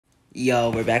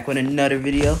Yo, we're back with another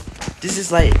video. This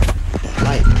is like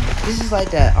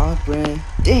that off-brand.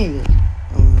 Dang it!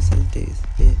 I don't know some days.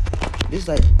 Yeah. This is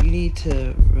like you need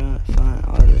to find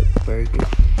all the burgers.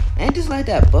 And just like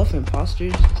that Buff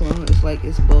Imposters clone. It's like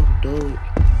it's both dude.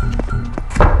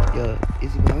 Yo,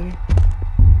 is he behind me?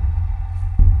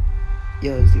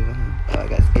 Yo, is he behind me? Oh, I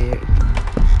got scared.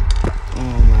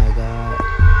 Oh my god.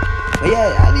 But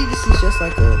yeah, I think this is just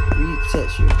like a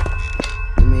retexture.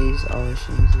 The maze always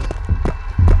changes.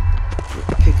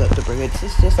 Pick up the burger. This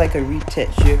is just like a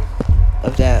retexture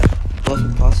of that Buff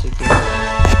Imposter game.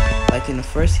 Like in the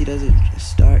first, he doesn't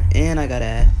start, and I gotta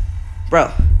add,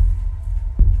 bro.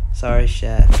 Sorry,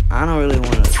 chat. I don't really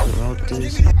want to promote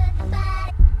this.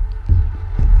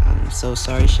 I'm so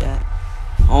sorry, chat.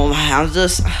 Oh my,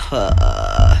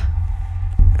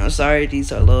 I'm sorry.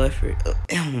 These are low effort.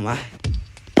 Oh my.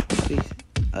 Please.